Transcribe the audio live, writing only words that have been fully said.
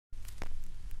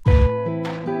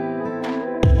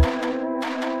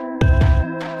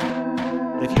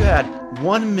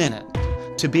1 minute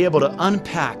to be able to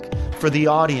unpack for the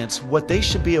audience what they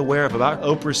should be aware of about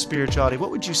Oprah's spirituality, what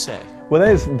would you say? Well,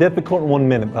 that is difficult in 1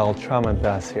 minute, but I'll try my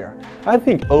best here. I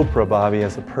think Oprah, Bobby,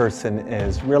 as a person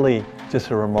is really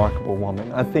just a remarkable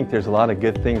woman. I think there's a lot of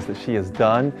good things that she has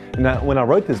done. And when I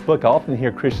wrote this book, I often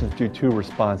hear Christians do two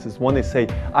responses. One, they say,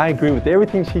 I agree with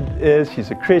everything she is, she's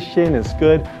a Christian, it's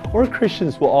good. Or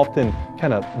Christians will often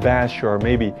kind of bash her or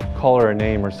maybe call her a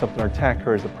name or something or attack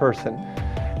her as a person.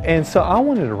 And so I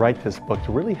wanted to write this book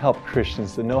to really help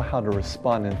Christians to know how to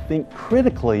respond and think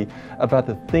critically about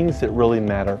the things that really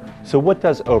matter. So what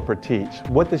does Oprah teach?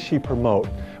 What does she promote?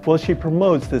 Well, she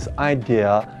promotes this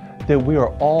idea that we are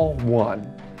all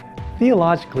one.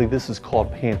 Theologically, this is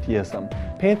called pantheism.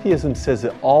 Pantheism says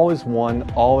that all is one,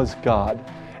 all is God.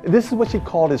 This is what she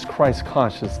called his Christ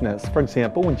consciousness. For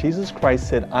example, when Jesus Christ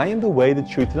said, I am the way, the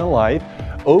truth, and the life,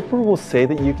 Oprah will say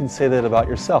that you can say that about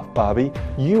yourself, Bobby.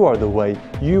 You are the way,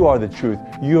 you are the truth,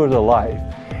 you are the life.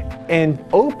 And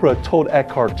Oprah told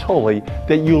Eckhart Tolle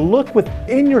that you look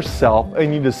within yourself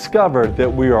and you discover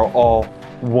that we are all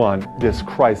one, this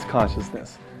Christ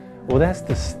consciousness. Well, that's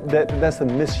a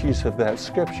misuse of that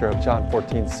scripture of John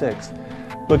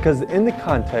 14:6. Because in the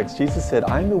context, Jesus said,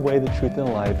 I am the way, the truth, and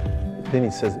the life. Then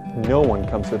he says, no one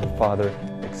comes to the Father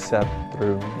except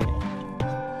through me.